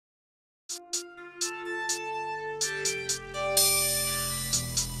So,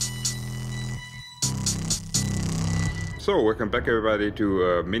 welcome back everybody to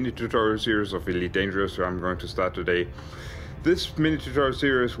a mini tutorial series of Elite Dangerous I'm going to start today. This mini tutorial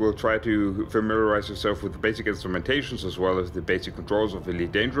series will try to familiarize yourself with the basic instrumentations as well as the basic controls of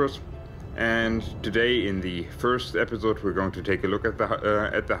Elite Dangerous. And today in the first episode we're going to take a look at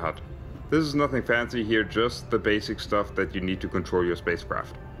the HUD. This is nothing fancy here, just the basic stuff that you need to control your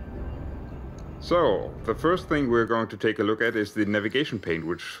spacecraft. So, the first thing we're going to take a look at is the navigation pane,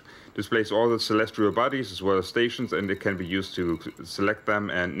 which displays all the celestial bodies as well as stations, and it can be used to select them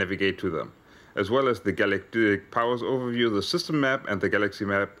and navigate to them. As well as the galactic powers overview, the system map and the galaxy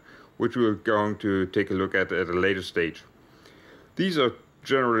map, which we're going to take a look at a later stage. These are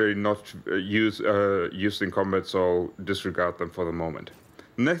generally not used in combat, so disregard them for the moment.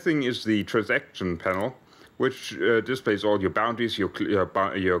 The next thing is the transaction panel, which displays all your bounties,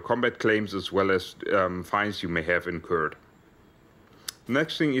 your combat claims, as well as fines you may have incurred. The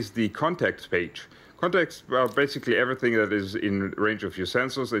next thing is the contacts page. Contacts are basically everything that is in range of your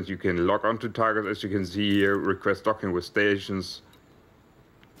sensors, and you can log onto targets, as you can see here, request docking with stations,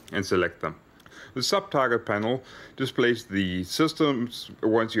 and select them. The sub-target panel displays the systems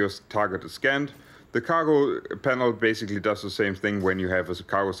once your target is scanned. The cargo panel basically does the same thing when you have a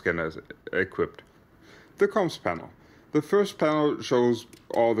cargo scanner equipped. The comms panel. The first panel shows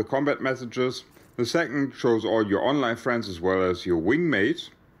all the combat messages. The second shows all your online friends as well as your wingmates.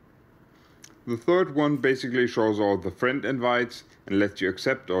 The third one basically shows all the friend invites and lets you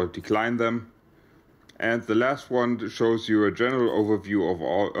accept or decline them. And the last one shows you a general overview of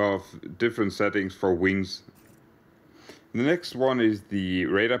all of different settings for wings. The next one is the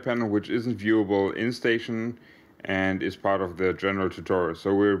radar panel, which isn't viewable in station and is part of the general tutorial.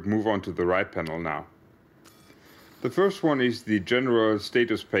 So we'll move on to the right panel now. The first one is the general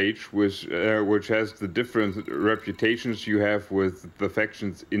status page, which has the different reputations you have with the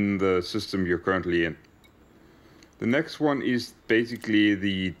factions in the system you're currently in. The next one is basically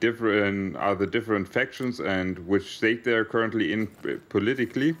the different factions and which state they're currently in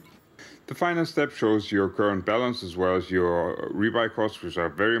politically. The final step shows your current balance as well as your rebuy costs, which are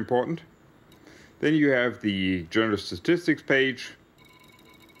very important. Then you have the general statistics page.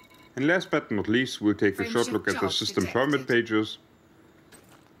 And last but not least, we'll take a short look at the system permit pages.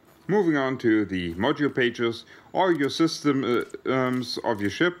 Moving on to the module pages, all your systems of your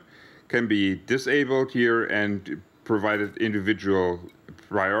ship can be disabled here and provided individual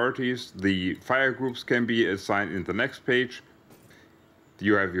priorities. The fire groups can be assigned in the next page.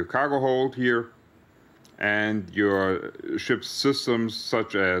 You have your cargo hold here, and your ship's systems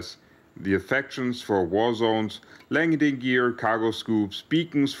such as the factions for war zones, landing gear, cargo scoops,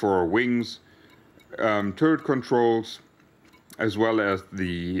 beacons for wings, turret controls, as well as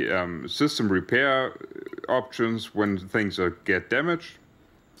the system repair options when things get damaged.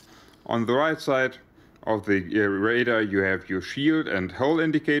 On the right side of the radar you have your shield and hull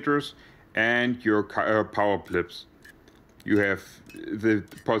indicators and your power blips. You have the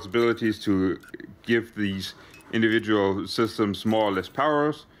possibilities to give these individual systems more or less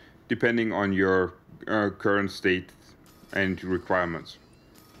powers, depending on your current state and requirements.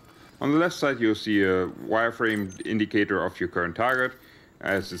 On the left side you'll see a wireframe indicator of your current target,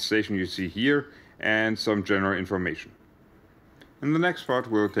 as the station you see here, and some general information. In the next part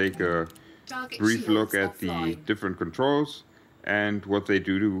we'll take a brief look at the different controls and what they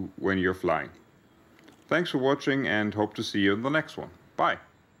do when you're flying. Thanks for watching and hope to see you in the next one. Bye!